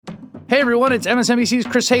Hey everyone, it's MSNBC's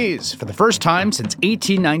Chris Hayes. For the first time since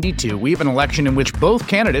 1892, we have an election in which both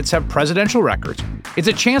candidates have presidential records. It's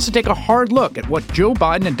a chance to take a hard look at what Joe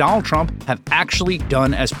Biden and Donald Trump have actually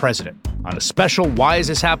done as president. On a special Why Is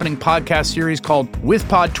This Happening podcast series called With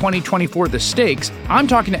Pod 2024 The Stakes, I'm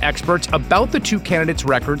talking to experts about the two candidates'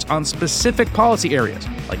 records on specific policy areas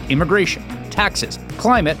like immigration, taxes,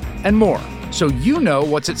 climate, and more. So you know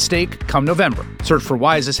what's at stake come November. Search for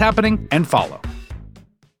Why Is This Happening and follow.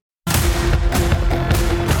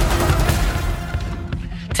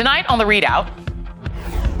 Tonight on the ReidOut.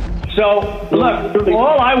 So, look,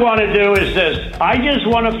 all I want to do is this. I just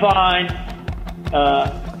want to find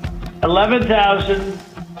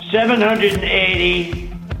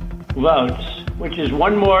 11,780 votes, which is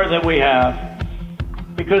one more than we have,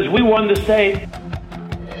 because we won the state.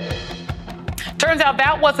 Turns out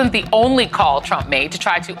that wasn't the only call Trump made to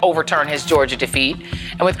try to overturn his Georgia defeat.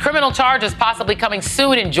 And with criminal charges possibly coming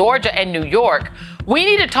soon in Georgia and New York, we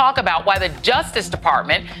need to talk about why the Justice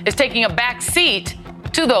Department is taking a back seat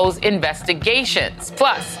to those investigations.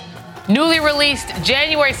 Plus, newly released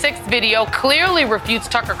January 6th video clearly refutes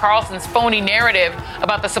Tucker Carlson's phony narrative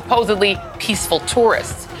about the supposedly peaceful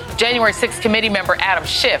tourists. January 6th committee member Adam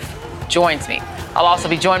Schiff joins me. I'll also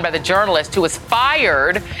be joined by the journalist who was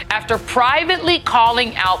fired after privately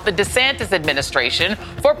calling out the DeSantis administration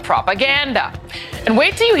for propaganda. And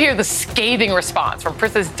wait till you hear the scathing response from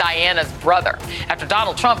Princess Diana's brother after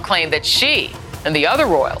Donald Trump claimed that she and the other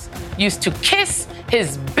royals used to kiss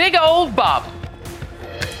his big old bum.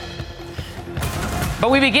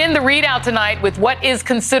 But we begin the ReidOut tonight with what is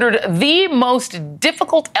considered the most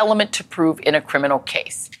difficult element to prove in a criminal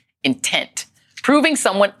case: intent. Proving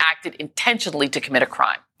someone acted intentionally to commit a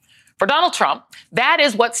crime. For Donald Trump, that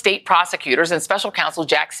is what state prosecutors and special counsel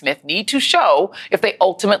Jack Smith need to show if they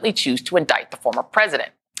ultimately choose to indict the former president.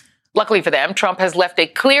 Luckily for them, Trump has left a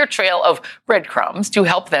clear trail of breadcrumbs to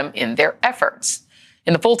help them in their efforts.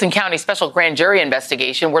 In the Fulton County special grand jury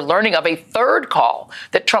investigation, we're learning of a third call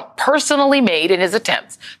that Trump personally made in his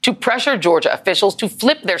attempts to pressure Georgia officials to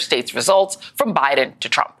flip their state's results from Biden to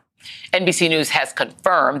Trump. NBC News has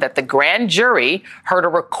confirmed that the grand jury heard a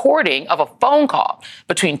recording of a phone call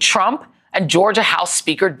between Trump and Georgia House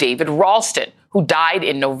Speaker David Ralston, who died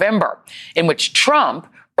in November, in which Trump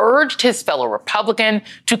urged his fellow Republican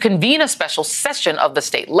to convene a special session of the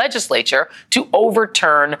state legislature to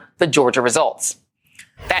overturn the Georgia results.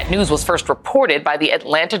 That news was first reported by the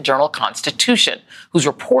Atlanta Journal-Constitution, whose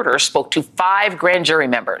reporters spoke to 5 grand jury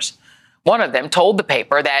members. One of them told the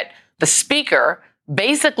paper that the speaker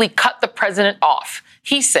basically cut the president off.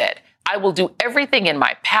 He said, "I will do everything in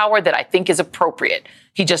my power that I think is appropriate."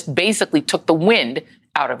 He just basically took the wind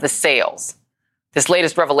out of the sails. This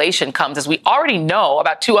latest revelation comes as we already know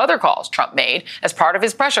about 2 other calls Trump made as part of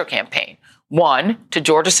his pressure campaign. One to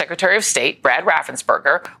Georgia Secretary of State Brad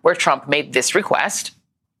Raffensperger, where Trump made this request.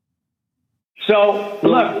 So,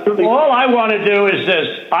 look, all I want to do is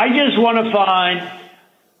this. I just want to find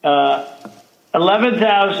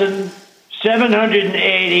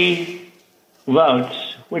 11,780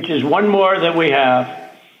 votes, which is one more than we have,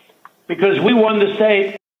 because we won the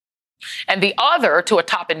state. And the other to a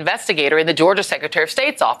top investigator in the Georgia Secretary of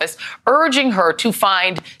State's office, urging her to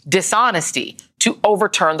find dishonesty to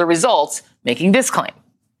overturn the results, making this claim.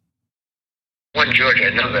 Won Georgia,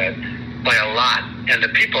 I know that by a lot, and the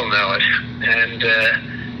people know it. And,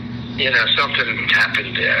 something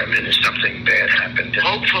happened there. I mean, something bad happened.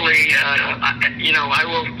 Hopefully, I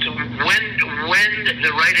will, when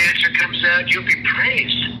the right answer comes out, you'll be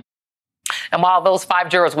praised. And while those 5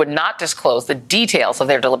 jurors would not disclose the details of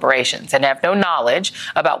their deliberations and have no knowledge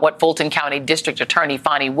about what Fulton County District Attorney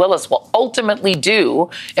Phony Willis will ultimately do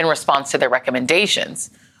in response to their recommendations,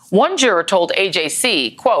 one juror told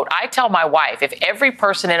AJC, quote, "I tell my wife, if every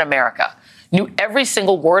person in America knew every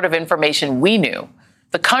single word of information we knew,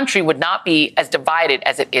 the country would not be as divided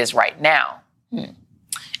as it is right now." And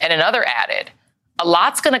another added, "A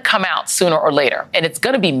lot's going to come out sooner or later, and it's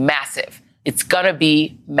going to be massive. It's going to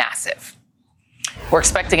be massive." We're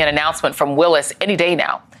expecting an announcement from Willis any day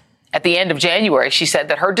now. At the end of January, she said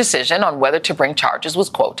that her decision on whether to bring charges was,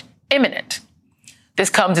 quote, imminent. This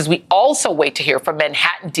comes as we also wait to hear from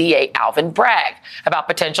Manhattan DA Alvin Bragg about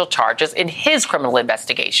potential charges in his criminal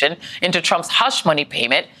investigation into Trump's hush money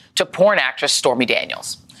payment to porn actress Stormy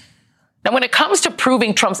Daniels. Now, when it comes to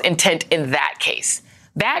proving Trump's intent in that case,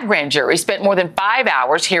 that grand jury spent more than 5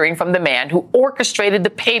 hours hearing from the man who orchestrated the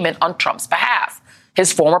payment on Trump's behalf,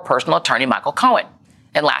 his former personal attorney, Michael Cohen.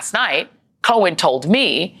 And last night, Cohen told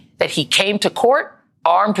me that he came to court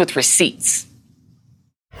armed with receipts.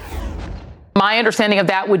 My understanding of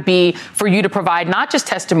that would be for you to provide not just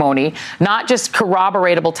testimony, not just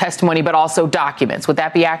corroboratable testimony, but also documents. Would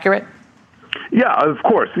that be accurate? Yeah, of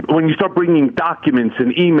course. When you start bringing documents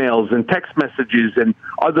and emails and text messages and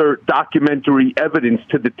other documentary evidence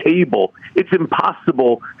to the table, it's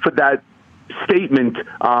impossible for that statement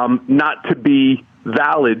not to be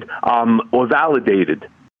valid or validated.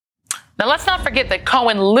 Now, let's not forget that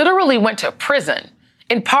Cohen literally went to prison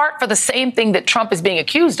in part for the same thing that Trump is being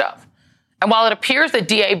accused of. And while it appears that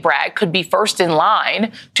DA Bragg could be first in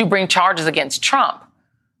line to bring charges against Trump,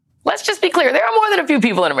 let's just be clear, there are more than a few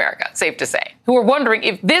people in America, safe to say, who are wondering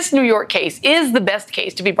if this New York case is the best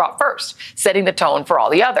case to be brought first, setting the tone for all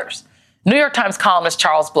the others. New York Times columnist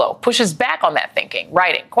Charles Blow pushes back on that thinking,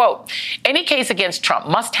 writing, quote, any case against Trump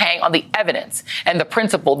must hang on the evidence and the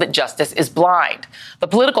principle that justice is blind. The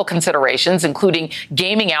political considerations, including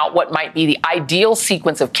gaming out what might be the ideal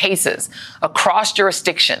sequence of cases across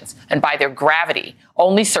jurisdictions and by their gravity,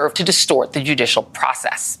 only serve to distort the judicial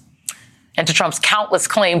process. And to Trump's countless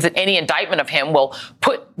claims that any indictment of him will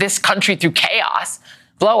put this country through chaos,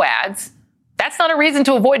 Blow adds, that's not a reason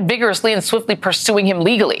to avoid vigorously and swiftly pursuing him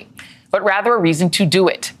legally, but rather a reason to do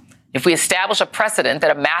it. If we establish a precedent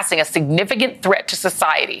that amassing a significant threat to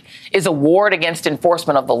society is a ward against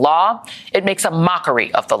enforcement of the law, it makes a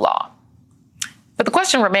mockery of the law. But the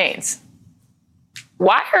question remains,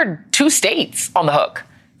 why are 2 states on the hook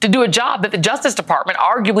to do a job that the Justice Department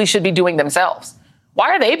arguably should be doing themselves? Why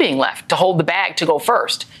are they being left to hold the bag to go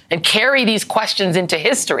first and carry these questions into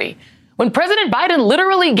history when President Biden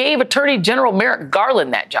literally gave Attorney General Merrick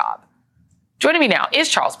Garland that job? Joining me now is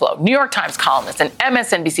Charles Blow, New York Times columnist and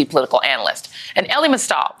MSNBC political analyst, and Elie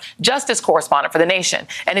Mystal, justice correspondent for The Nation.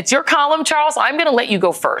 And it's your column, Charles. I'm going to let you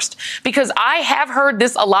go first because I have heard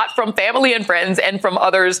this a lot from family and friends and from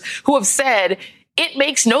others who have said it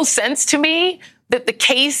makes no sense to me that the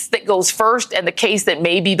case that goes first and the case that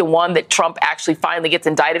may be the one that Trump actually finally gets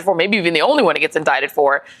indicted for, maybe even the only one he gets indicted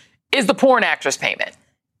for, is the porn actress payment.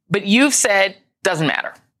 But you've said doesn't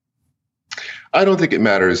matter. I don't think it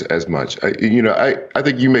matters as much. I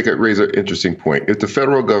think you raise an interesting point. If the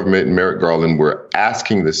federal government and Merrick Garland were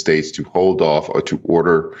asking the states to hold off or to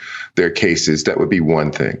order their cases, that would be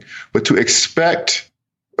one thing. But to expect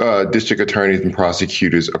district attorneys and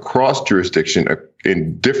prosecutors across jurisdiction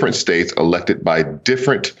in different states elected by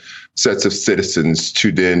different sets of citizens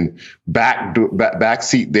to then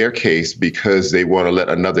backseat their case because they want to let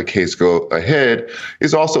another case go ahead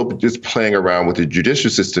is also just playing around with the judicial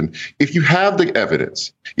system. If you have the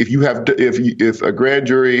evidence, if a grand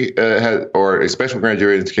jury or a special grand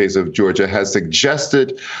jury in the case of Georgia has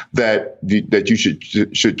suggested that you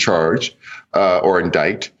should charge or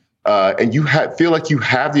indict, and you feel like you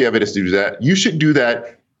have the evidence to do that, you should do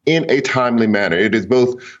that in a timely manner. It is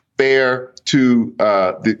both fair to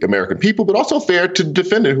the American people, but also fair to the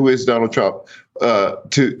defendant, who is Donald Trump,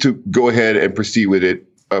 to go ahead and proceed with it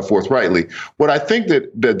forthrightly. What I think that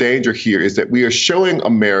the danger here is that we are showing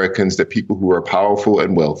Americans that people who are powerful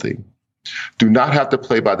and wealthy do not have to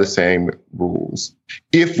play by the same rules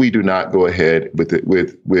if we do not go ahead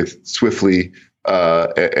with swiftly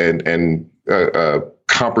and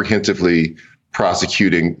comprehensively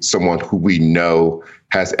prosecuting someone who we know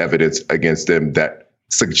has evidence against them that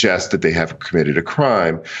suggests that they have committed a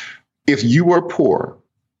crime. If you were poor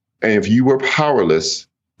and if you were powerless,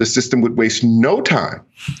 the system would waste no time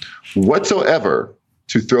whatsoever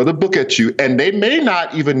to throw the book at you. And they may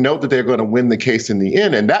not even know that they're going to win the case in the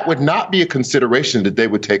end. And that would not be a consideration that they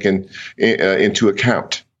would take into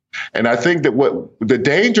account. And I think that what the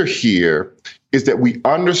danger here is that we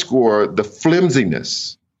underscore the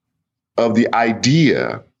flimsiness of the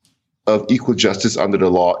idea of equal justice under the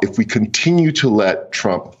law if we continue to let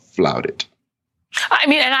Trump flout it. I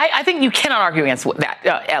mean, and I think you cannot argue against that,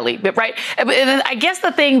 Elie, right? And I guess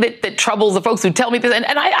the thing that troubles the folks who tell me this, and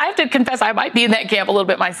I have to confess I might be in that camp a little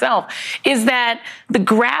bit myself, is that the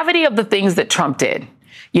gravity of the things that Trump did.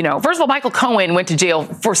 You know, first of all, Michael Cohen went to jail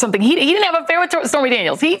for something he didn't have an affair with Stormy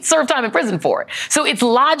Daniels. He served time in prison for it. So it's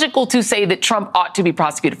logical to say that Trump ought to be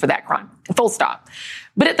prosecuted for that crime. Full stop.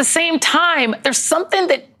 But at the same time, there's something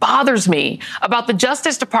that bothers me about the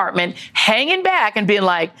Justice Department hanging back and being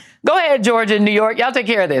like, go ahead, Georgia and New York, y'all take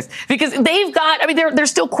care of this. Because they've got, I mean, they're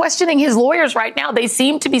still questioning his lawyers right now. They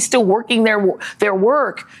seem to be still working their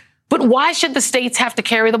work. But why should the states have to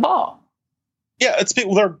carry the ball? Yeah,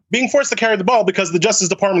 they're being forced to carry the ball because the Justice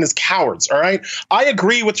Department is cowards, all right? I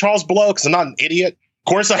agree with Charles Blow because I'm not an idiot.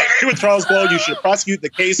 Of course, I agree with Charles Blow. You should prosecute the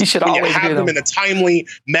case when you have them in a timely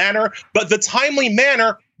manner. But the timely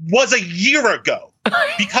manner was a year ago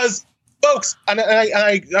because Folks, and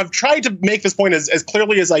I've tried to make this point as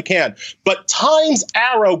clearly as I can, but time's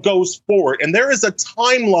arrow goes forward, and there is a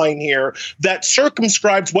timeline here that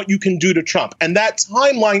circumscribes what you can do to Trump, and that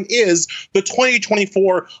timeline is the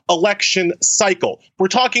 2024 election cycle. We're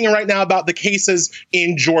talking right now about the cases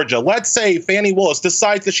in Georgia. Let's say Fani Willis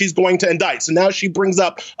decides that she's going to indict, so now she brings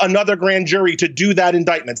up another grand jury to do that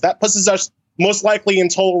indictment. That pushes us most likely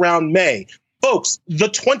until around May. Folks, the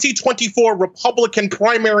 2024 Republican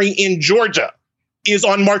primary in Georgia is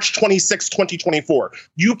on March 26, 2024.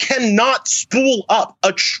 You cannot spool up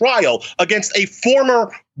a trial against a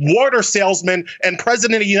former water salesman and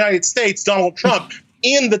president of the United States, Donald Trump,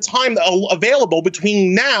 in the time available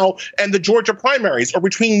between now and the Georgia primaries, or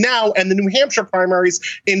between now and the New Hampshire primaries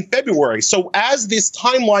in February. So as this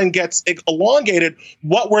timeline gets elongated,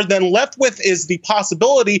 what we're then left with is the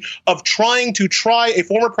possibility of trying to try a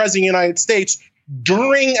former president of the United States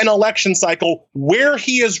during an election cycle where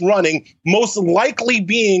he is running, most likely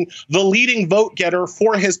being the leading vote getter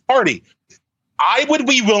for his party. I would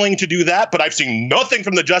be willing to do that, but I've seen nothing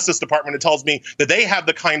from the Justice Department that tells me that they have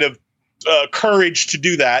the kind of courage to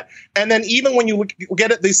do that. And then even when you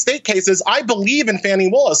get at these state cases, I believe in Fani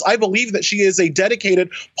Willis. I believe that she is a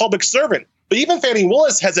dedicated public servant. But even Fani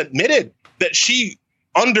Willis has admitted that she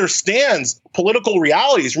understands political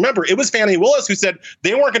realities. Remember, it was Fani Willis who said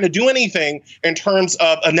they weren't going to do anything in terms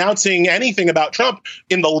of announcing anything about Trump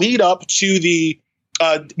in the lead up to the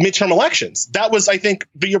midterm elections. That was, I think,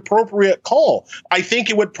 the appropriate call. I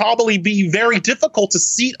think it would probably be very difficult to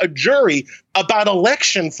seat a jury about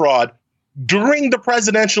election fraud during the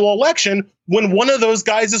presidential election when one of those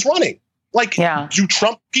guys is running. Like, do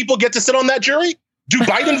Trump people get to sit on that jury? Do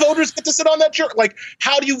Biden voters get to sit on that jury? Like,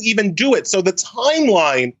 how do you even do it? So the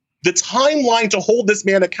timeline to hold this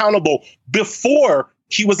man accountable before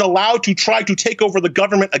he was allowed to try to take over the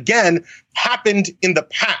government again happened in the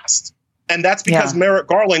past. And that's because Merrick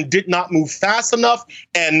Garland did not move fast enough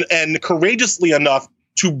and courageously enough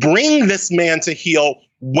to bring this man to heel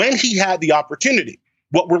when he had the opportunity.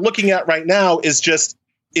 What we're looking at right now is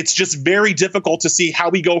it's just very difficult to see how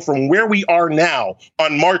we go from where we are now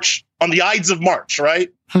on the Ides of March, right,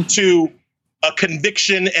 to a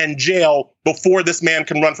conviction and jail before this man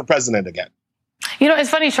can run for president again. You know, it's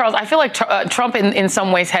funny, Charles. I feel like Trump in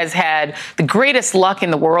some ways has had the greatest luck in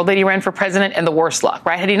the world that he ran for president and the worst luck,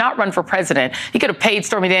 right? Had he not run for president, he could have paid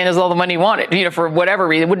Stormy Daniels all the money he wanted, you know, for whatever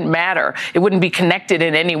reason. It wouldn't matter. It wouldn't be connected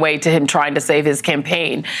in any way to him trying to save his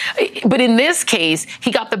campaign. But in this case, he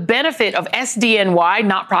got the benefit of SDNY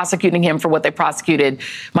not prosecuting him for what they prosecuted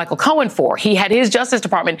Michael Cohen for. He had his Justice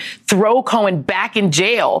Department throw Cohen back in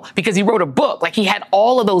jail because he wrote a book. Like, he had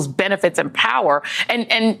all of those benefits and power.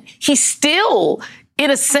 And he still, in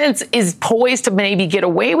a sense, is poised to maybe get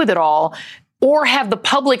away with it all, or have the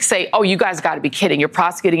public say, oh, you guys got to be kidding. You're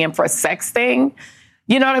prosecuting him for a sex thing.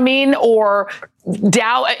 You know what I mean? Or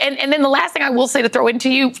doubt. And then the last thing I will say to throw into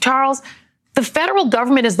you, Charles, the federal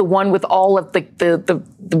government is the one with all of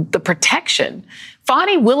the protection.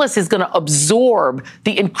 Fani Willis is going to absorb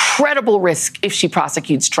the incredible risk if she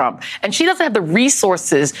prosecutes Trump. And she doesn't have the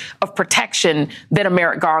resources of protection that a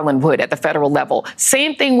Merrick Garland would at the federal level.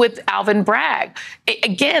 Same thing with Alvin Bragg.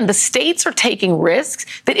 Again, the states are taking risks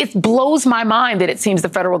that it blows my mind that it seems the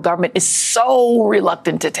federal government is so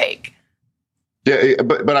reluctant to take. Yeah,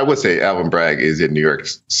 but I would say Alvin Bragg is in New York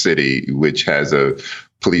City, which has a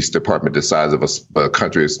police department the size of a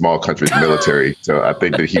small country's military. So I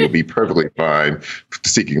think that he would be perfectly fine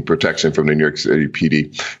seeking protection from the New York City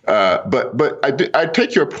PD. But I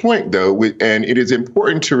take your point, though, and it is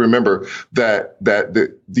important to remember that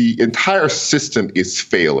the entire system is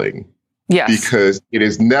failing. Yes. Because it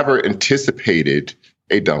has never anticipated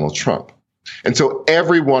a Donald Trump. And so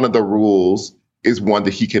every one of the rules is one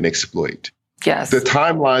that he can exploit. Yes. The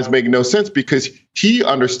timelines make no sense because he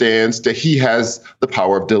understands that he has the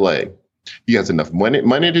power of delay. He has enough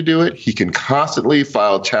money to do it. He can constantly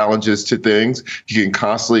file challenges to things. He can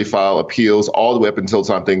constantly file appeals all the way up until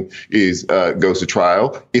something goes to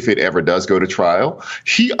trial, if it ever does go to trial.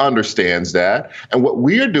 He understands that. And what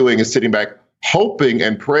we're doing is sitting back hoping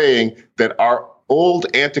and praying that our old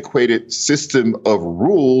antiquated system of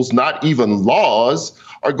rules, not even laws,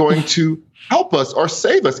 are going to help us or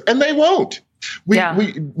save us. And they won't.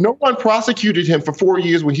 No one prosecuted him for 4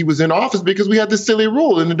 years when he was in office because we had this silly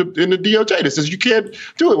rule in the DOJ that says you can't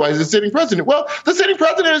do it while he's the sitting president. Well, the sitting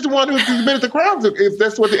president is the one who committed the crimes. If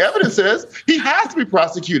that's what the evidence says, he has to be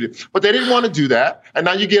prosecuted. But they didn't want to do that. And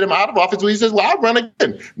now you get him out of office when he says, well, I'll run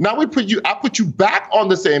again. Now I put you back on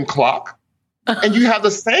the same clock and you have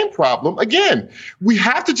the same problem again. We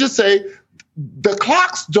have to just say The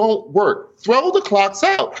clocks don't work. Throw the clocks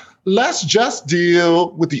out. Let's just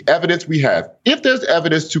deal with the evidence we have. If there's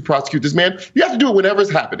evidence to prosecute this man, you have to do it whenever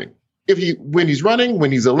it's happening. When he's running,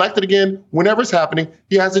 when he's elected again, whenever it's happening,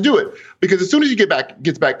 he has to do it. Because as soon as he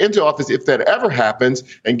gets back into office, if that ever happens,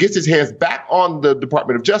 and gets his hands back on the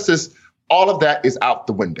Department of Justice, all of that is out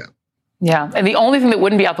the window. Yeah. And the only thing that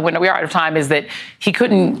wouldn't be out the window, we are out of time, is that he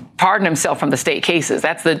couldn't pardon himself from the state cases.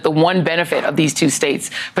 That's the one benefit of these two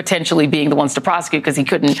states potentially being the ones to prosecute, because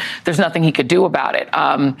there's nothing he could do about it.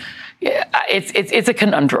 It's a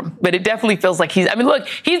conundrum, but it definitely feels like he's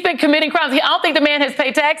been committing crimes. I don't think the man has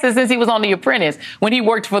paid taxes since he was on The Apprentice, when he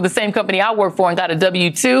worked for the same company I worked for and got a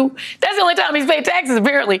W-2. That's the only time he's paid taxes,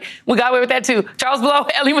 apparently. We got away with that, too. Charles Blow,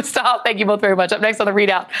 Elie Mystal, thank you both very much. Up next on the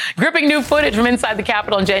ReidOut, gripping new footage from inside the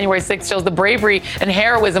Capitol on January 6th shows the bravery and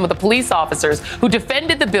heroism of the police officers who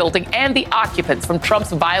defended the building and the occupants from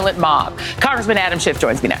Trump's violent mob. Congressman Adam Schiff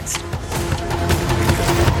joins me next.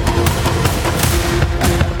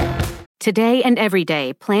 Today and every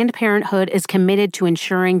day, Planned Parenthood is committed to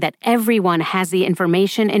ensuring that everyone has the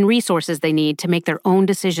information and resources they need to make their own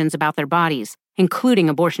decisions about their bodies, including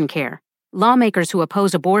abortion care. Lawmakers who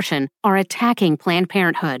oppose abortion are attacking Planned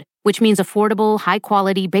Parenthood, which means affordable,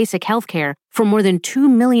 high-quality, basic health care for more than 2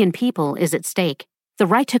 million people is at stake. The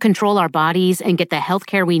right to control our bodies and get the health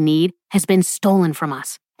care we need has been stolen from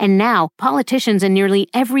us. And now, politicians in nearly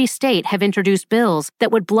every state have introduced bills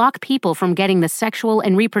that would block people from getting the sexual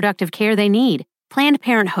and reproductive care they need. Planned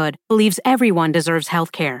Parenthood believes everyone deserves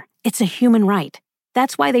health care. It's a human right.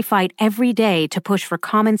 That's why they fight every day to push for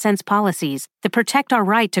common-sense policies that protect our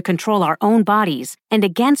right to control our own bodies and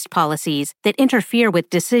against policies that interfere with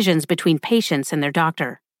decisions between patients and their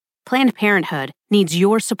doctor. Planned Parenthood needs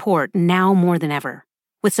your support now more than ever.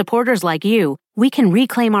 With supporters like you, we can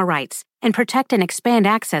reclaim our rights and protect and expand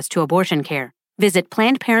access to abortion care. Visit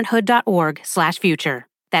PlannedParenthood.org/future.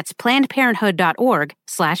 That's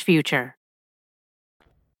PlannedParenthood.org/future.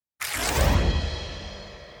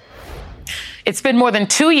 It's been more than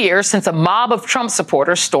 2 years since a mob of Trump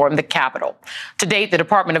supporters stormed the Capitol. To date, the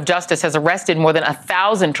Department of Justice has arrested more than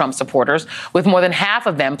 1,000 Trump supporters, with more than half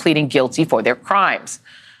of them pleading guilty for their crimes.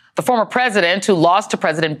 The former president, who lost to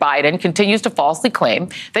President Biden, continues to falsely claim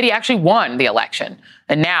that he actually won the election.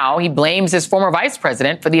 And now he blames his former vice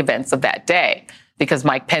president for the events of that day, because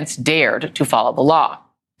Mike Pence dared to follow the law.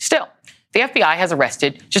 Still, the FBI has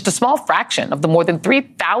arrested just a small fraction of the more than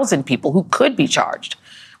 3,000 people who could be charged.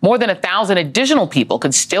 More than 1,000 additional people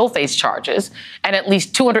could still face charges, and at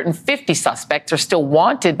least 250 suspects are still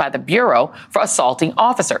wanted by the Bureau for assaulting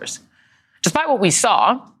officers. Despite what we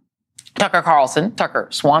saw, Tucker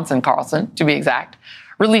Swanson Carlson, to be exact,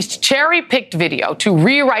 released cherry-picked video to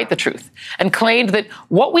rewrite the truth and claimed that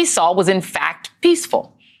what we saw was in fact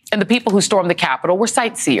peaceful, and the people who stormed the Capitol were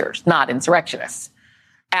sightseers, not insurrectionists.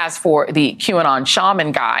 As for the QAnon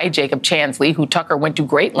shaman guy, Jacob Chansley, who Tucker went to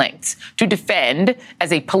great lengths to defend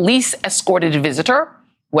as a police-escorted visitor,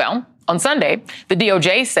 well, on Sunday, the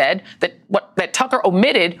DOJ said that Tucker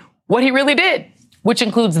omitted what he really did, which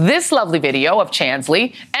includes this lovely video of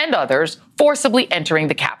Chansley and others forcibly entering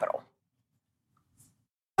the Capitol.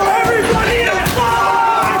 Everybody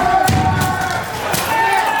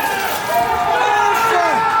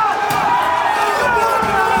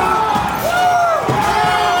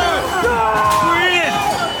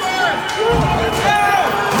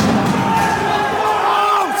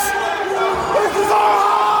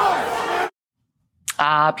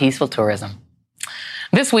peaceful tourism.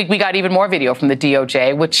 This week, we got even more video from the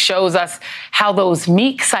DOJ, which shows us how those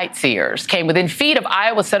meek sightseers came within feet of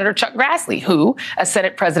Iowa Senator Chuck Grassley, who, as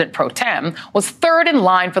Senate President pro tem, was third in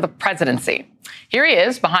line for the presidency. Here he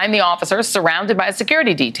is behind the officers, surrounded by a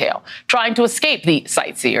security detail, trying to escape the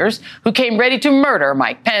sightseers who came ready to murder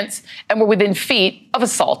Mike Pence and were within feet of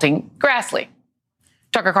assaulting Grassley.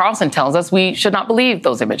 Tucker Carlson tells us we should not believe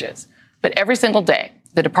those images. But every single day,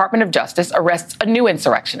 the Department of Justice arrests a new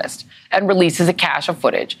insurrectionist and releases a cache of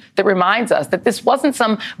footage that reminds us that this wasn't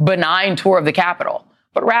some benign tour of the Capitol,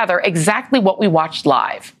 but rather exactly what we watched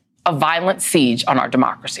live, a violent siege on our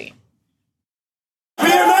democracy.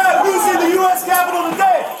 We are not losing the U.S. Capitol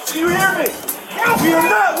today. Do you hear me? We are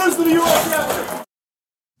not losing the U.S. Capitol.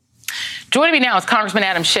 Joining me now is Congressman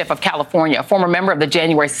Adam Schiff of California, a former member of the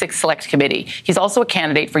January 6th Select Committee. He's also a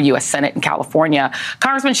candidate for U.S. Senate in California.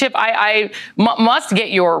 Congressman Schiff, I must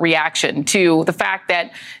get your reaction to the fact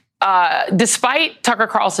that despite Tucker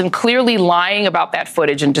Carlson clearly lying about that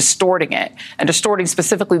footage and distorting it, and distorting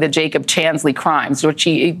specifically the Jacob Chansley crimes, which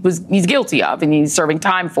he's guilty of and he's serving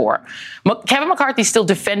time for, Kevin McCarthy's still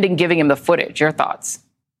defending giving him the footage. Your thoughts?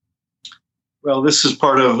 Well, this is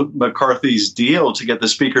part of McCarthy's deal to get the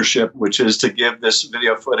speakership, which is to give this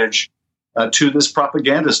video footage to this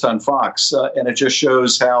propagandist on Fox. And it just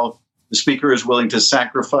shows how the speaker is willing to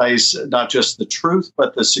sacrifice not just the truth,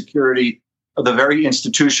 but the security of the very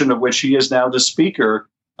institution of which he is now the speaker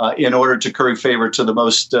in order to curry favor to the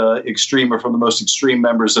most extreme or from the most extreme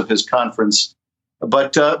members of his conference.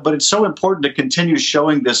 But it's so important to continue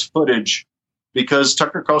showing this footage because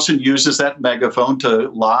Tucker Carlson uses that megaphone to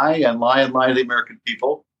lie and lie and lie to the American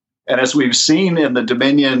people. And as we've seen in the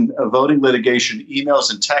Dominion voting litigation, emails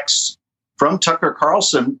and texts from Tucker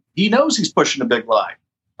Carlson, he knows he's pushing a big lie.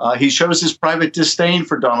 He shows his private disdain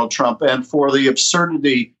for Donald Trump and for the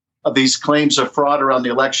absurdity of these claims of fraud around the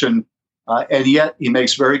election. And yet he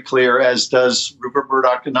makes very clear, as does Rupert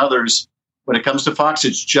Murdoch and others, when it comes to Fox,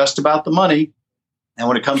 it's just about the money. And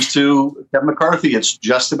when it comes to Kevin McCarthy, it's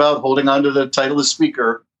just about holding on to the title of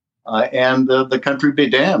speaker and the country be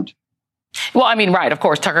damned. Well, I mean, right. Of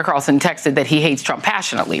course, Tucker Carlson texted that he hates Trump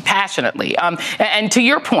passionately. And to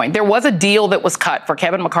your point, there was a deal that was cut for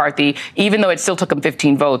Kevin McCarthy, even though it still took him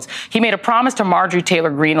 15 votes. He made a promise to Marjorie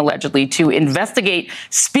Taylor Greene, allegedly, to investigate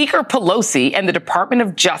Speaker Pelosi and the Department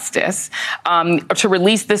of Justice to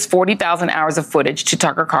release this 40,000 hours of footage to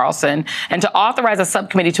Tucker Carlson and to authorize a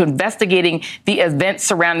subcommittee to investigating the events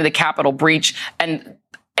surrounding the Capitol breach and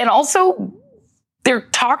also they're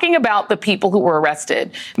talking about the people who were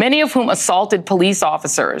arrested, many of whom assaulted police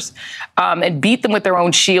officers and beat them with their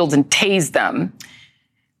own shields and tased them.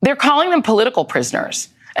 They're calling them political prisoners.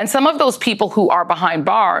 And some of those people who are behind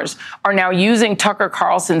bars are now using Tucker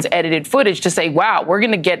Carlson's edited footage to say, wow, we're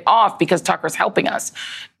going to get off because Tucker's helping us.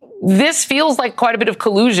 This feels like quite a bit of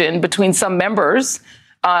collusion between some members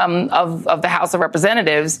of the House of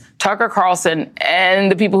Representatives, Tucker Carlson,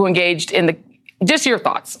 and the people who engaged in just your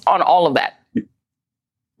thoughts on all of that.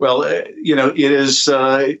 Well, it is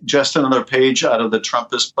just another page out of the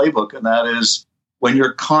Trumpist playbook, and that is when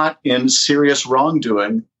you're caught in serious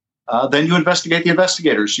wrongdoing, then you investigate the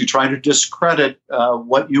investigators. You try to discredit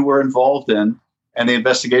what you were involved in and the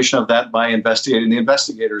investigation of that by investigating the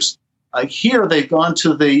investigators. Here, they've gone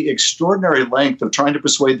to the extraordinary length of trying to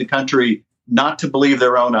persuade the country not to believe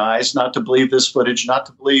their own eyes, not to believe this footage, not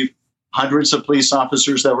to believe hundreds of police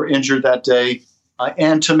officers that were injured that day.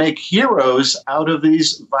 And to make heroes out of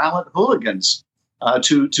these violent hooligans,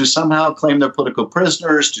 to somehow claim they're political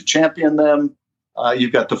prisoners, to champion them.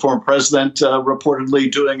 You've got the former president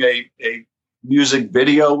reportedly doing a music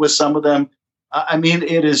video with some of them. I mean,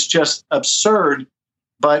 it is just absurd.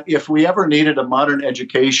 But if we ever needed a modern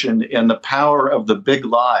education in the power of the big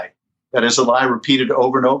lie, that is a lie repeated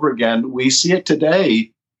over and over again, we see it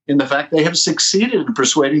today in the fact they have succeeded in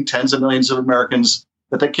persuading tens of millions of Americans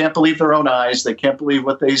that they can't believe their own eyes. They can't believe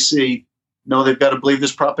what they see. No, they've got to believe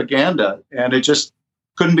this propaganda. And it just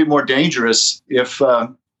couldn't be more dangerous if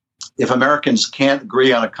Americans can't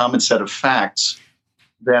agree on a common set of facts.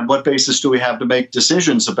 Then what basis do we have to make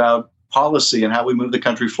decisions about policy and how we move the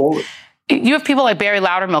country forward? You have people like Barry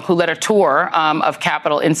Loudermilk, who led a tour of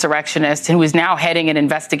Capitol insurrectionists and who is now heading an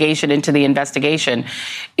investigation into the investigation.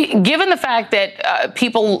 Given the fact that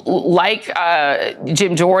people like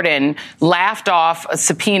Jim Jordan laughed off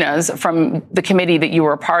subpoenas from the committee that you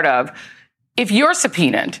were a part of, if you're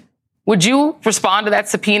subpoenaed, would you respond to that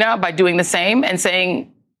subpoena by doing the same and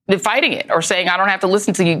fighting it or saying, I don't have to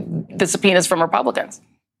listen to the subpoenas from Republicans?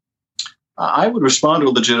 I would respond to a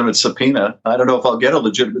legitimate subpoena. I don't know if I'll get a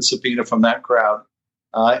legitimate subpoena from that crowd.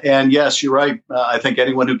 And yes, you're right. I think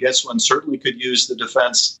anyone who gets one certainly could use the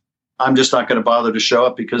defense. I'm just not going to bother to show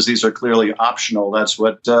up because these are clearly optional. That's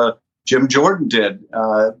what Jim Jordan did.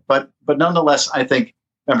 But nonetheless, I think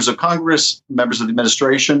members of Congress, members of the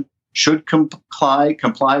administration should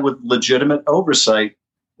comply with legitimate oversight.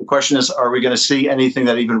 The question is, are we going to see anything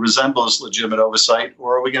that even resembles legitimate oversight,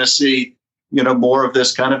 or are we going to see more of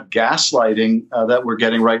this kind of gaslighting that we're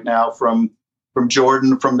getting right now from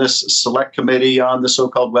Jordan, from this select committee on the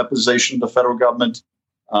so-called weaponization of the federal government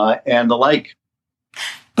and the like.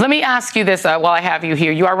 Let me ask you this while I have you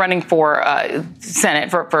here. You are running for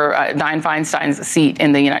Senate, for Dianne Feinstein's seat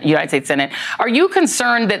in the United States Senate. Are you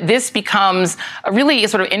concerned that this becomes a really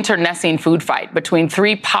sort of internecine food fight between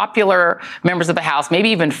three popular members of the House, maybe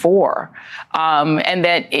even four, and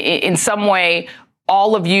that in some way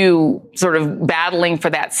all of you sort of battling for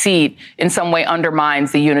that seat in some way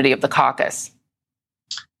undermines the unity of the caucus?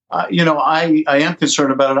 I am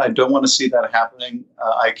concerned about it. I don't want to see that happening.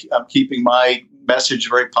 I'm keeping my message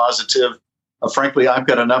very positive. Frankly, I've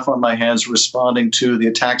got enough on my hands responding to the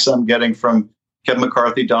attacks I'm getting from Kevin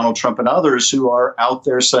McCarthy, Donald Trump, and others who are out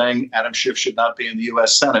there saying Adam Schiff should not be in the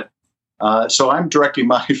U.S. Senate. So I'm directing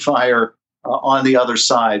my fire on the other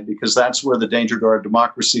side, because that's where the danger to our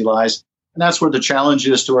democracy lies. And that's where the challenge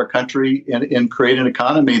is to our country in creating an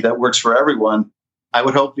economy that works for everyone. I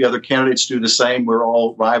would hope the other candidates do the same. We're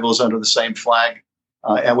all rivals under the same flag,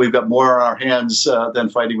 and we've got more on our hands than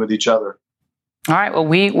fighting with each other. All right. Well,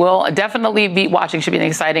 we will definitely be watching. Should be an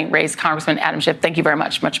exciting race. Congressman Adam Schiff, thank you very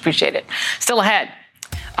much. Much appreciated. Still ahead.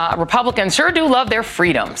 Republicans sure do love their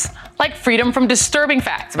freedoms, like freedom from disturbing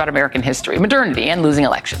facts about American history, modernity, and losing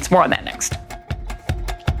elections. More on that next.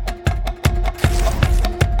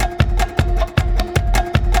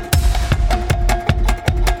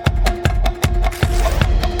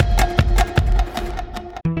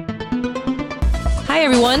 Hi,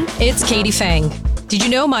 everyone. It's Katie Fang. Did you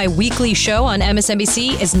know my weekly show on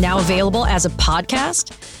MSNBC is now available as a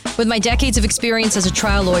podcast? With my decades of experience as a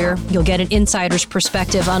trial lawyer, you'll get an insider's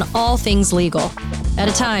perspective on all things legal. At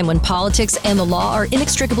a time when politics and the law are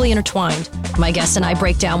inextricably intertwined, my guests and I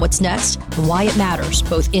break down what's next and why it matters,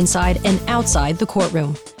 both inside and outside the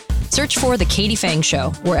courtroom. Search for The Katie Fang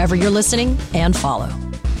Show wherever you're listening and follow.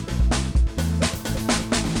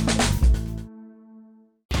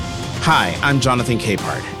 Hi, I'm Jonathan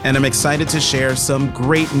Capehart, and I'm excited to share some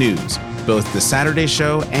great news. Both the Saturday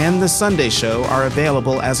Show and the Sunday Show are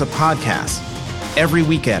available as a podcast. Every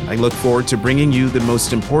weekend, I look forward to bringing you the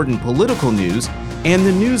most important political news and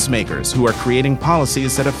the newsmakers who are creating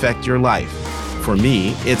policies that affect your life. For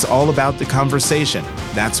me, it's all about the conversation.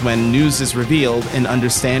 That's when news is revealed and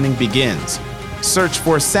understanding begins. Search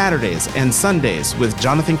for Saturdays and Sundays with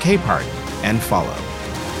Jonathan Capehart and follow.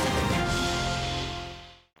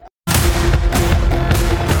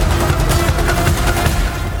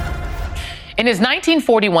 In his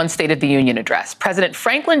 1941 State of the Union address, President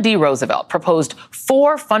Franklin D. Roosevelt proposed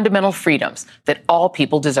 4 fundamental freedoms that all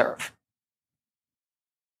people deserve.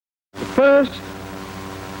 The first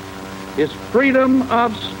is freedom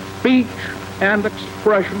of speech and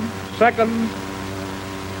expression. Second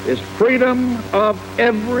is freedom of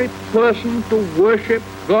every person to worship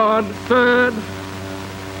God. Third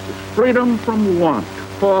is freedom from want.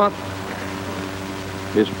 Fourth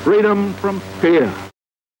is freedom from fear.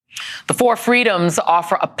 The 4 freedoms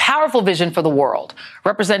offer a powerful vision for the world,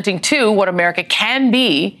 representing, too, what America can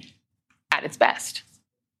be at its best.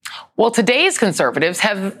 Well, today's conservatives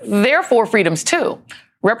have their 4 freedoms, too,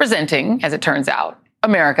 representing, as it turns out,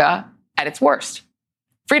 America at its worst.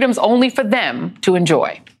 Freedoms only for them to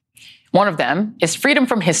enjoy. One of them is freedom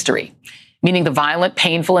from history, meaning the violent,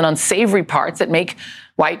 painful, and unsavory parts that make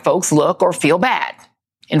white folks look or feel bad.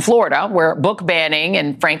 In Florida, where book banning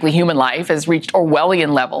and, frankly, human life has reached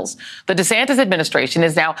Orwellian levels, the DeSantis administration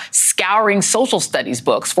is now scouring social studies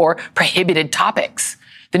books for prohibited topics.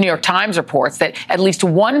 The New York Times reports that at least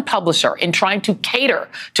one publisher, in trying to cater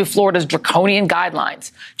to Florida's draconian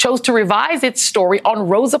guidelines, chose to revise its story on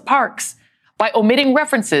Rosa Parks by omitting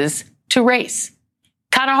references to race.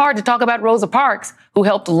 Kind of hard to talk about Rosa Parks, who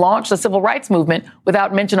helped launch the civil rights movement,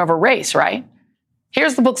 without mention of her race, right?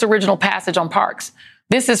 Here's the book's original passage on Parks.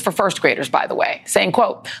 This is for first graders, by the way, saying,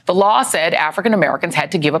 quote, "The law said African Americans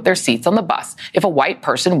had to give up their seats on the bus if a white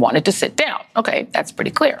person wanted to sit down." Okay, that's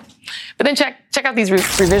pretty clear. But then check out these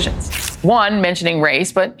revisions. One mentioning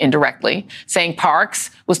race, but indirectly, saying Parks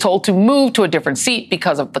was told to move to a different seat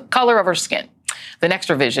because of the color of her skin. The next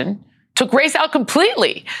revision took race out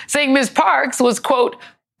completely, saying Ms. Parks was, quote,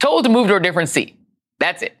 "told to move to a different seat."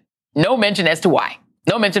 That's it. No mention as to why.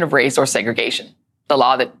 No mention of race or segregation. The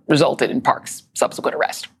law that resulted in Parks' subsequent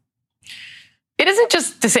arrest. It isn't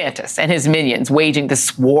just DeSantis and his minions waging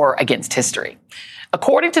this war against history.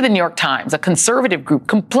 According to the New York Times, a conservative group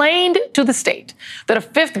complained to the state that a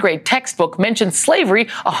 5th grade textbook mentioned slavery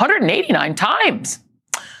 189 times.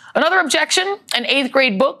 Another objection, an 8th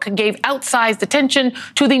grade book gave outsized attention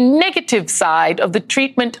to the negative side of the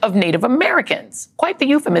treatment of Native Americans. Quite the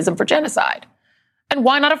euphemism for genocide. And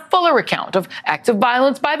why not a fuller account of acts of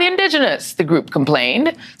violence by the indigenous, the group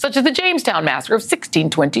complained, such as the Jamestown Massacre of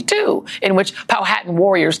 1622, in which Powhatan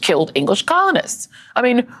warriors killed English colonists. I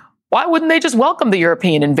mean, why wouldn't they just welcome the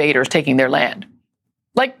European invaders taking their land?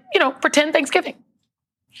 Like, pretend Thanksgiving.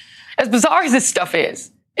 As bizarre as this stuff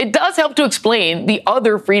is, it does help to explain the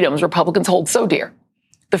other freedoms Republicans hold so dear.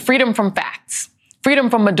 The freedom from facts, freedom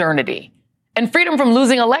from modernity, and freedom from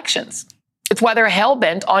losing elections. It's why they're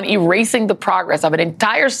hell-bent on erasing the progress of an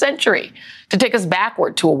entire century to take us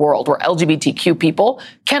backward to a world where LGBTQ people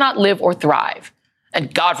cannot live or thrive.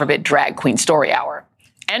 And God forbid, drag queen story hour.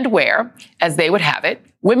 And where, as they would have it,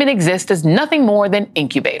 women exist as nothing more than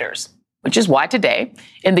incubators. Which is why today,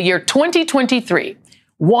 in the year 2023,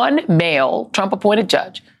 one male Trump-appointed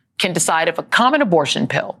judge can decide if a common abortion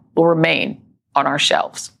pill will remain on our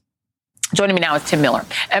shelves. Joining me now is Tim Miller,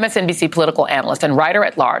 MSNBC political analyst and writer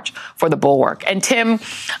at large for The Bulwark. And Tim,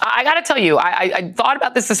 I got to tell you, I thought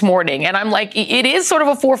about this morning, and I'm like, it is sort of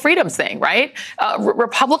a four freedoms thing, right?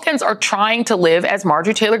 Republicans are trying to live, as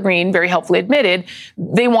Marjorie Taylor Greene very helpfully admitted,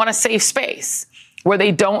 they want a safe space where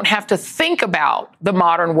they don't have to think about the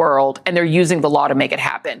modern world, and they're using the law to make it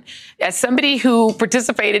happen. As somebody who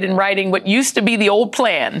participated in writing what used to be the old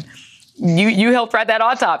plan, you helped write that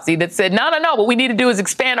autopsy that said, no, what we need to do is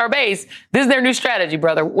expand our base. This is their new strategy,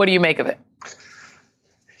 brother. What do you make of it?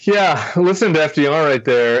 Yeah, listen to FDR right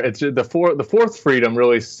there. It's the fourth freedom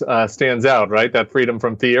really stands out, right? That freedom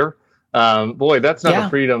from fear. Boy, that's not a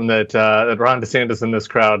freedom that Ron DeSantis and this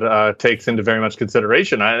crowd takes into very much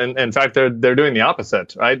consideration. And in fact, they're doing the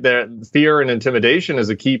opposite, right? Fear and intimidation is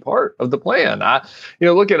a key part of the plan.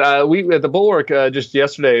 Look at we at the Bulwark just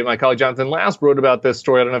yesterday. My colleague Jonathan Last wrote about this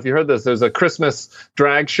story. I don't know if you heard this. There's a Christmas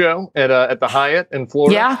drag show at the Hyatt in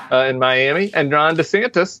Florida, in Miami, and Ron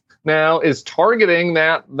DeSantis now is targeting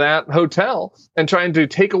that hotel and trying to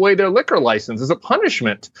take away their liquor license as a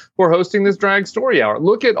punishment for hosting this drag story hour.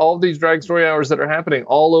 Look at all these drag story hours that are happening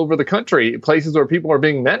all over the country, places where people are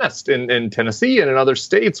being menaced in Tennessee and in other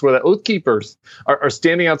states where the Oath Keepers are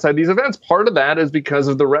standing outside these events. Part of that is because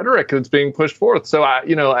of the rhetoric that's being pushed forth. So,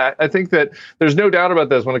 I think that there's no doubt about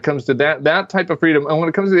this when it comes to that type of freedom. And when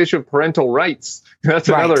it comes to the issue of parental rights, that's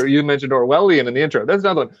another, you mentioned Orwellian in the intro. That's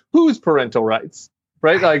another one. Whose parental rights?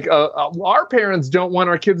 Right? Like our parents don't want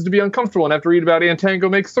our kids to be uncomfortable and have to read about Antango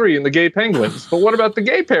Makes Three and the gay penguins. But what about the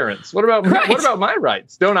gay parents? What about my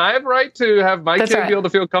rights? Don't I have right to have my kid be able to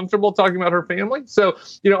feel comfortable talking about her family? So,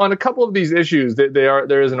 on a couple of these issues,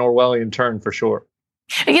 there is an Orwellian turn for sure.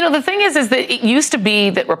 The thing is that it used to be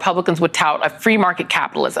that Republicans would tout a free market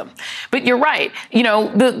capitalism. But you're right.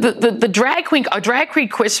 The drag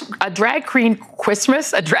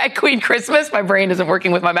queen Christmas, my brain isn't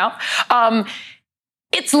working with my mouth.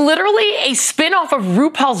 It's literally a spin-off of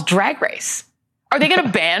RuPaul's Drag Race. Are they going to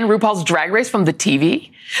ban RuPaul's Drag Race from the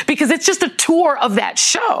TV? Because it's just a tour of that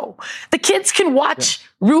show. The kids can watch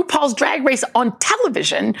RuPaul's Drag Race on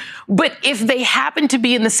television, but if they happen to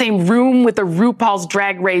be in the same room with the RuPaul's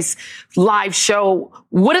Drag Race live show,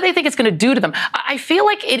 what do they think it's going to do to them? I feel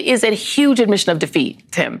like it is a huge admission of defeat,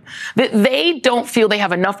 Tim, that they don't feel they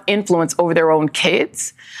have enough influence over their own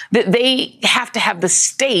kids, that they have to have the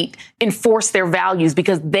state enforce their values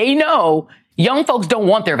because they know young folks don't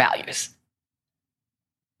want their values.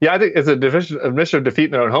 Yeah, I think it's a admission of defeat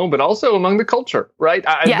in their own home, but also among the culture, right?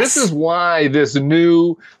 This is why this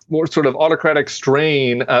new, more sort of autocratic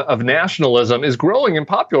strain of nationalism is growing and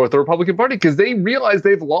popular with the Republican Party because they realize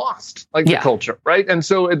they've lost the culture, right? And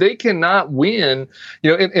so they cannot win,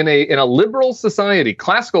 in a liberal society,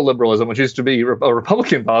 classical liberalism, which used to be a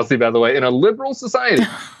Republican policy, by the way, in a liberal society,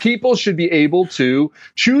 people should be able to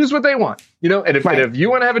choose what they want. And if you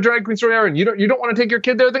want to have a drag queen story hour and you don't want to take your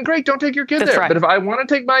kid there, then great, don't take your kid there. Right. But if I want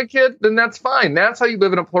to take my kid, then that's fine. That's how you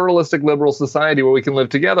live in a pluralistic liberal society where we can live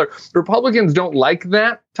together. Republicans don't like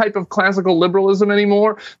that type of classical liberalism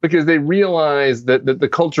anymore because they realize that the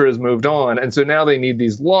culture has moved on. And so now they need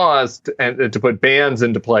these laws to put bans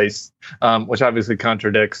into place, which obviously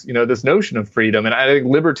contradicts, this notion of freedom. And I think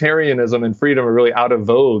libertarianism and freedom are really out of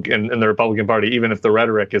vogue in the Republican Party, even if the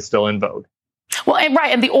rhetoric is still in vogue. Well,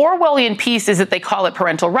 and the Orwellian piece is that they call it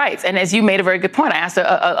parental rights. And as you made a very good point, I asked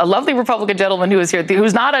a lovely Republican gentleman who is here,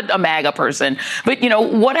 who's not a MAGA person. But,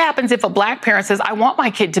 what happens if a black parent says, I want my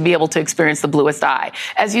kid to be able to experience the bluest eye?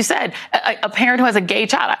 As you said, a parent who has a gay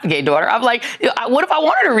child, a gay daughter, I'm like, what if I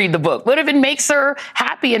want her to read the book? What if it makes her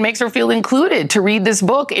happy and makes her feel included to read this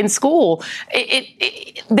book in school?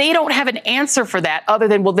 They don't have an answer for that other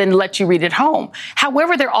than, well, then let you read it home.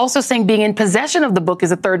 However, they're also saying being in possession of the book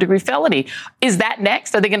is a third-degree felony. Is that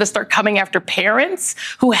next? Are they going to start coming after parents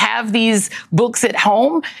who have these books at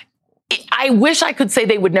home? I wish I could say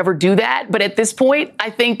they would never do that. But at this point,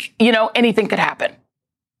 I think, anything could happen.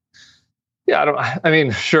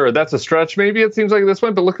 Yeah, sure, that's a stretch. Maybe it seems like this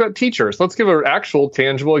one, but look at teachers. Let's give an actual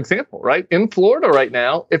tangible example, right? In Florida right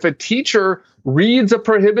now, if a teacher reads a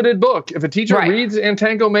prohibited book, if a teacher reads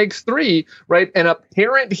Antango Makes Three, right, and a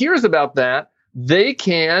parent hears about that, they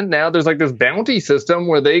can now there's this bounty system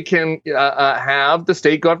where they can have the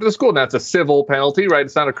state go after the school. Now it's a civil penalty, right?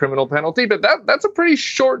 It's not a criminal penalty, but that's a pretty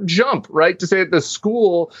short jump, right? To say that the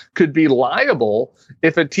school could be liable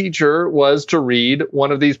if a teacher was to read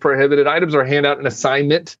one of these prohibited items or hand out an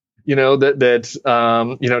assignment,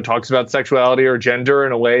 that talks about sexuality or gender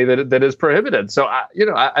in a way that is prohibited. So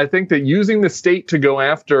I think that using the state to go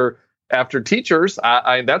after teachers,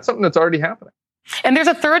 that's something that's already happening. And there's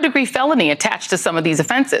a third-degree felony attached to some of these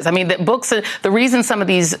offenses. I mean, the reason some of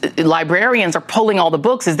these librarians are pulling all the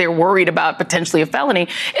books is they're worried about potentially a felony.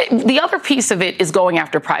 The other piece of it is going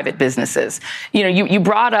after private businesses. You know, you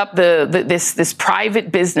brought up this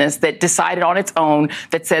private business that decided on its own,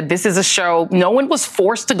 that said this is a show. No one was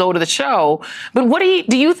forced to go to the show. But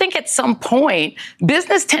do you think at some point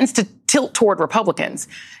business tends to tilt toward Republicans?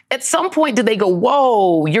 At some point, do they go,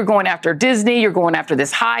 whoa, you're going after Disney, you're going after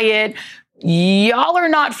this Hyatt? Y'all are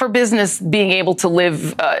not for business being able to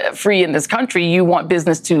live free in this country. You want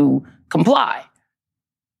business to comply.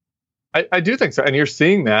 I do think so. And you're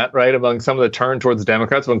seeing that, right, among some of the turn towards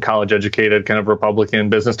Democrats, among college-educated kind of Republican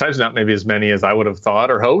business types, not maybe as many as I would have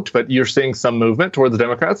thought or hoped, but you're seeing some movement towards the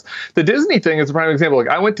Democrats. The Disney thing is a prime example. Like,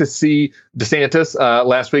 I went to see DeSantis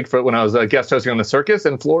last week when I was guest hosting on the circus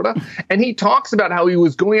in Florida, and he talks about how he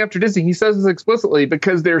was going after Disney. He says this explicitly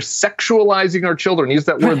because they're sexualizing our children. He used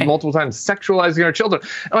that word multiple times, sexualizing our children.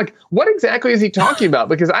 I'm like, what exactly is he talking about?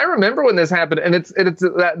 Because I remember when this happened, and it's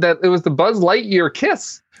that it was the Buzz Lightyear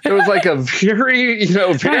kiss. It was like a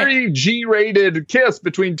very G-rated kiss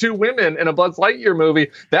between two women in a Buzz Lightyear movie.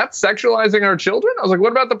 That's sexualizing our children? I was like,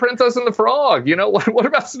 what about the Princess and the Frog? You know, what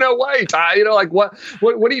about Snow White? What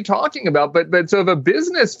are you talking about? But so if a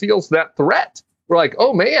business feels that threat, we're like,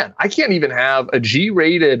 oh man, I can't even have a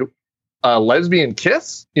G-rated lesbian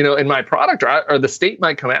kiss, you know, in my product, or the state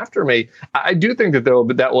might come after me. I do think that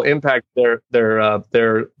that will impact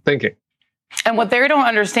their thinking. And what they don't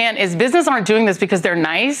understand is business aren't doing this because they're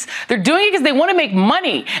nice. They're doing it because they want to make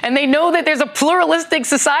money. And they know that there's a pluralistic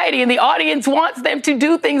society and the audience wants them to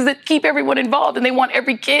do things that keep everyone involved. And they want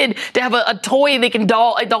every kid to have a toy a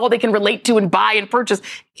doll they can relate to and buy and purchase.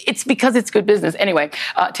 It's because it's good business. Anyway,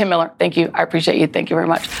 Tim Miller, thank you. I appreciate you. Thank you very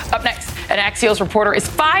much. Up next, an Axios reporter is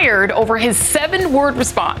fired over his 7-word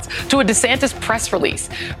response to a DeSantis press release,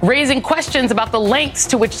 raising questions about the lengths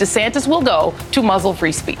to which DeSantis will go to muzzle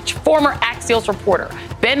free speech. Former Axios reporter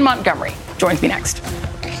Ben Montgomery joins me next.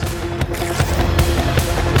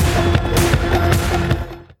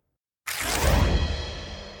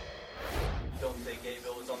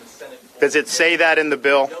 Does it say that in the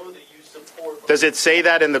bill? Does it say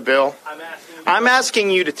that in the bill? I'm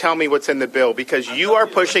asking you to tell me what's in the bill, because you are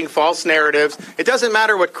pushing false narratives. It doesn't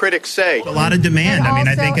matter what critics say. A lot of demand. I mean,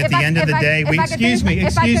 I think at the end of the day, excuse me.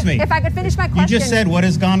 If I could finish my question. You just said what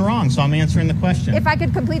has gone wrong, so I'm answering the question. If I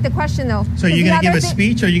could complete the question, though. So you're going to give a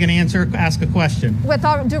speech, or you're going to ask a question? With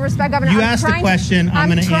all due respect, Governor, you asked the question. I'm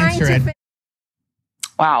going to answer it.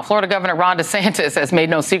 Wow. Florida Governor Ron DeSantis has made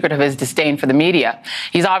no secret of his disdain for the media.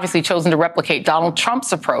 He's obviously chosen to replicate Donald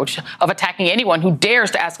Trump's approach of attacking anyone who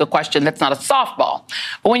dares to ask a question that's not a softball.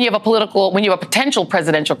 But when you have a potential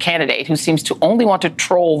presidential candidate who seems to only want to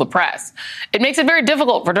troll the press, it makes it very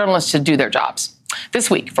difficult for journalists to do their jobs.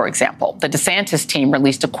 This week, for example, the DeSantis team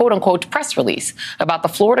released a quote-unquote press release about the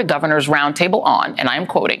Florida governor's roundtable on, and I'm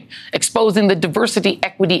quoting, exposing the diversity,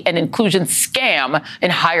 equity, and inclusion scam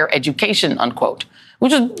in higher education, unquote,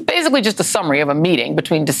 which is basically just a summary of a meeting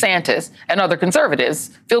between DeSantis and other conservatives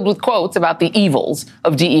filled with quotes about the evils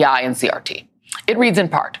of DEI and CRT. It reads in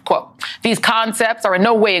part, quote, these concepts are in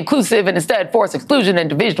no way inclusive and instead force exclusion and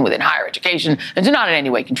division within higher education and do not in any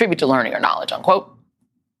way contribute to learning or knowledge, unquote.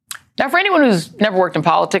 Now, for anyone who's never worked in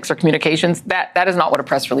politics or communications, that is not what a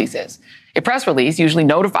press release is. A press release usually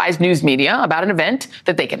notifies news media about an event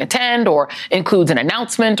that they can attend or includes an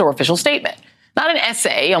announcement or official statement, not an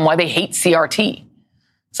essay on why they hate CRT.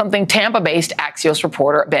 Something Tampa-based Axios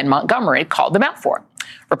reporter Ben Montgomery called them out for.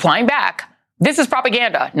 Replying back, this is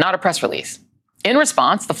propaganda, not a press release. In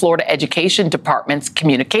response, the Florida Education Department's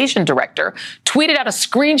communication director tweeted out a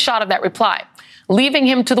screenshot of that reply, leaving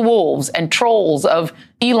him to the wolves and trolls of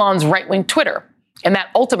Elon's right-wing Twitter. And that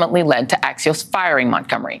ultimately led to Axios firing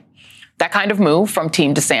Montgomery. That kind of move from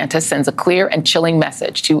Team DeSantis sends a clear and chilling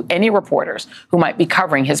message to any reporters who might be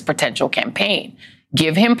covering his potential campaign.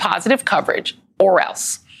 Give him positive coverage or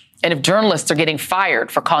else. And if journalists are getting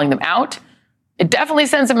fired for calling them out, it definitely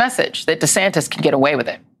sends a message that DeSantis can get away with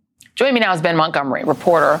it. Joining me now is Ben Montgomery,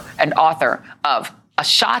 reporter and author of A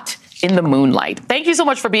Shot in the Moonlight. Thank you so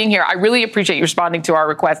much for being here. I really appreciate you responding to our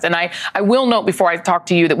request. And I will note before I talk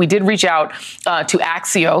to you that we did reach out to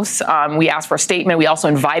Axios. We asked for a statement. We also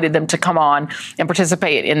invited them to come on and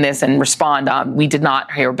participate in this and respond. We did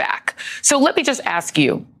not hear back. So let me just ask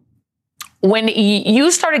you, when you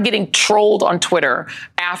started getting trolled on Twitter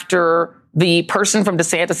after the person from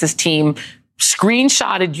DeSantis' team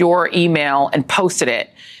screenshotted your email and posted it,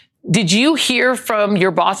 did you hear from your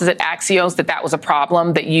bosses at Axios that that was a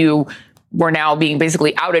problem, that you were now being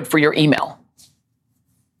basically outed for your email?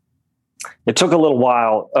 It took a little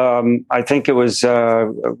while. I think it was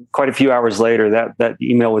quite a few hours later that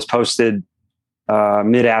email was posted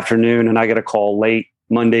mid-afternoon, and I got a call late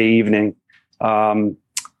Monday evening.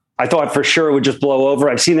 I thought for sure it would just blow over.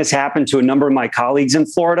 I've seen this happen to a number of my colleagues in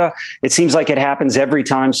Florida. It seems like it happens every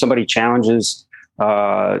time somebody challenges,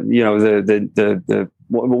 the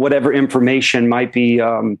whatever information might be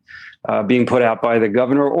being put out by the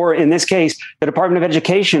governor, or in this case, the Department of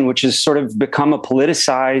Education, which has sort of become a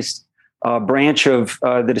politicized branch of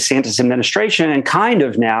the DeSantis administration and kind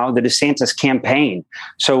of now the DeSantis campaign.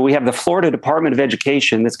 So we have the Florida Department of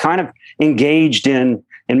Education that's kind of engaged in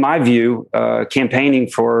my view, campaigning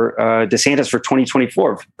for DeSantis for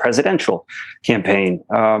 2024 presidential campaign.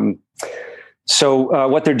 So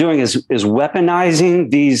what they're doing is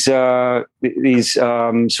weaponizing these sort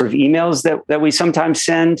of emails that we sometimes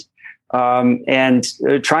send, and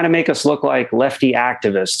trying to make us look like lefty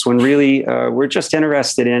activists when really we're just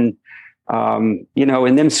interested in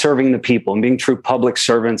in them serving the people and being true public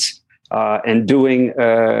servants and doing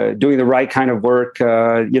the right kind of work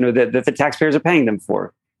that the taxpayers are paying them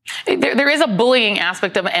for. There is a bullying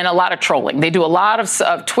aspect of it and a lot of trolling. They do a lot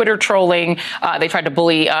of Twitter trolling. They tried to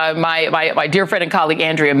bully my dear friend and colleague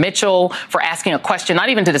Andrea Mitchell for asking a question, not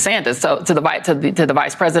even to DeSantis, so to the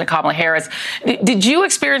Vice President Kamala Harris. Did you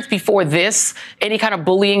experience before this any kind of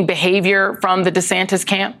bullying behavior from the DeSantis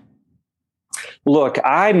camp? Look,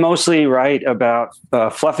 I mostly write about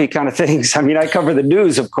fluffy kind of things. I mean, I cover the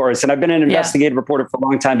news, of course, and I've been an investigative reporter for a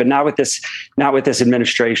long time, but not with this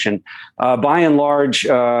administration. By and large,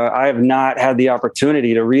 I have not had the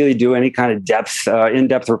opportunity to really do any kind of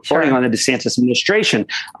in-depth reporting on the DeSantis administration.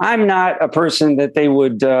 I'm not a person that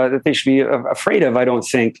they should be afraid of. I don't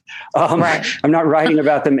think. I'm not writing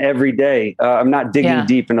about them every day. I'm not digging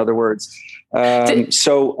deep, in other words. But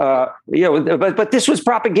this was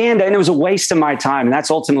propaganda, and it was a waste of my time. And that's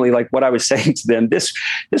ultimately like what I was saying to them. This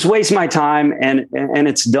wastes my time, and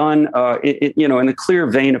it's done, in a clear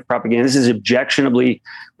vein of propaganda. This is objectionably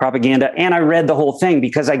propaganda. And I read the whole thing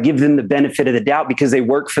because I give them the benefit of the doubt because they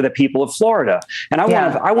work for the people of Florida, and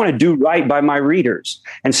I want to do right by my readers.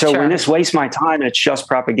 And so when this wastes my time and it's just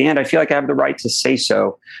propaganda, I feel like I have the right to say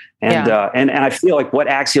so. And I feel like what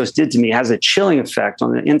Axios did to me has a chilling effect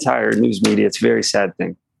on the entire news media. It's a very sad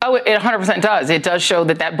thing. Oh, it 100% does. It does show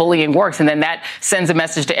that bullying works, and then that sends a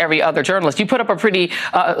message to every other journalist. You put up a pretty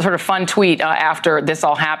sort of fun tweet after this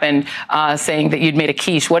all happened, saying that you'd made a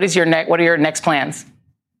quiche. What are your next plans?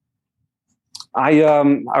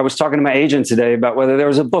 I was talking to my agent today about whether there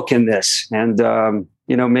was a book in this, and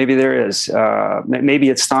maybe there is. Maybe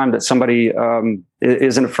it's time that somebody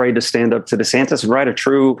isn't afraid to stand up to DeSantis and write a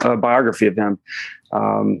true biography of him.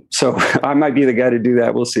 So I might be the guy to do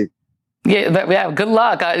that. We'll see. Yeah. Good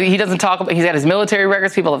luck. He doesn't talk about. He's got his military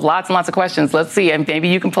records. People have lots and lots of questions. Let's see, and maybe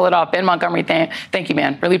you can pull it off. Ben Montgomery, thank you,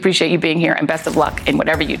 man. Really appreciate you being here, and best of luck in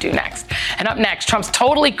whatever you do next. And up next, Trump's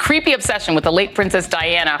totally creepy obsession with the late Princess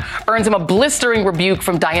Diana earns him a blistering rebuke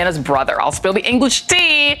from Diana's brother. I'll spill the English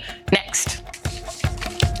tea next.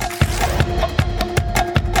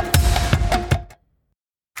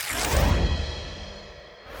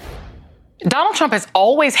 Donald Trump has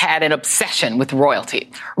always had an obsession with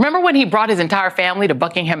royalty. Remember when he brought his entire family to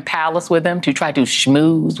Buckingham Palace with him to try to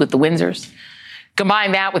schmooze with the Windsors?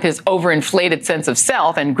 Combine that with his overinflated sense of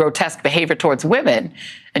self and grotesque behavior towards women,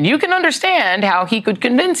 and you can understand how he could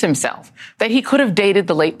convince himself that he could have dated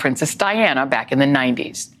the late Princess Diana back in the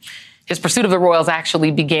 90s. His pursuit of the royals actually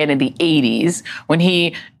began in the 80s when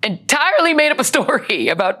he entirely made up a story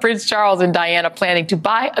about Prince Charles and Diana planning to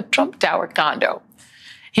buy a Trump Tower condo.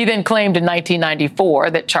 He then claimed in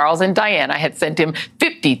 1994 that Charles and Diana had sent him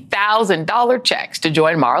 $50,000 checks to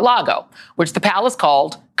join Mar-a-Lago, which the palace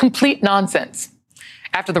called complete nonsense.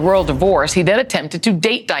 After the royal divorce, he then attempted to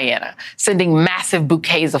date Diana, sending massive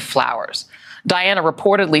bouquets of flowers. Diana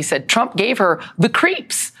reportedly said Trump gave her the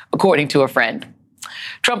creeps, according to a friend.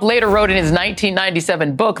 Trump later wrote in his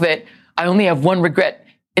 1997 book that I only have one regret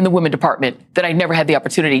in the women department, that I never had the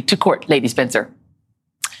opportunity to court Lady Spencer.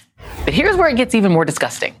 But here's where it gets even more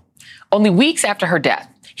disgusting. Only weeks after her death,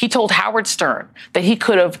 he told Howard Stern that he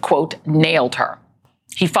could have, quote, nailed her.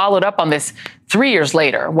 He followed up on this 3 years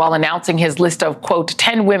later while announcing his list of, quote,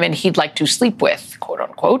 10 women he'd like to sleep with, quote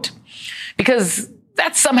unquote, because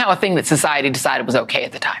that's somehow a thing that society decided was okay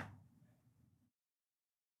at the time.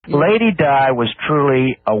 Lady Di was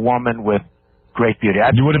truly a woman with great beauty.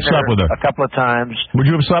 You would have slept with her a couple of times. Would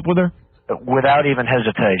you have slept with her? Without even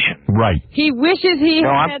hesitation. Right. He wishes he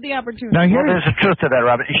had the opportunity. Now, there's a truth to that,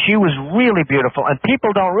 Robert. She was really beautiful, and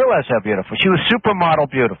people don't realize how beautiful. She was supermodel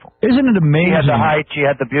beautiful. Isn't it amazing? She had the height, she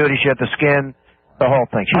had the beauty, she had the skin, the whole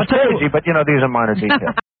thing. She was crazy, but, these are minor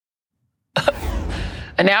details.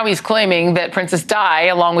 And now he's claiming that Princess Di,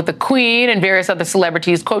 along with the Queen and various other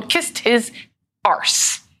celebrities, quote, kissed his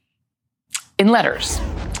arse in letters.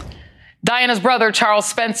 Diana's brother, Charles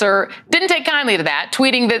Spencer, didn't take kindly to that,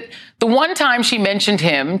 tweeting that the one time she mentioned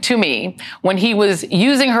him to me when he was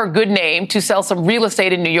using her good name to sell some real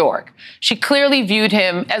estate in New York, she clearly viewed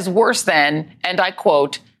him as worse than, and I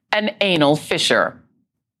quote, an anal fisher.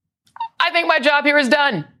 I think my job here is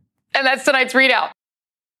done. And that's tonight's ReidOut.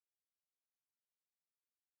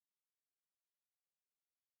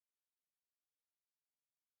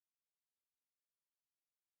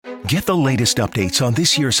 Get the latest updates on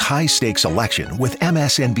this year's high-stakes election with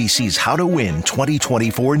MSNBC's How to Win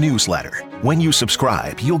 2024 newsletter. When you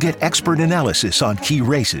subscribe, you'll get expert analysis on key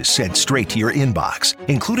races sent straight to your inbox,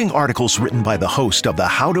 including articles written by the host of the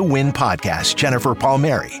How to Win podcast, Jennifer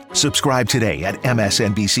Palmieri. Subscribe today at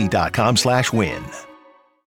msnbc.com/win.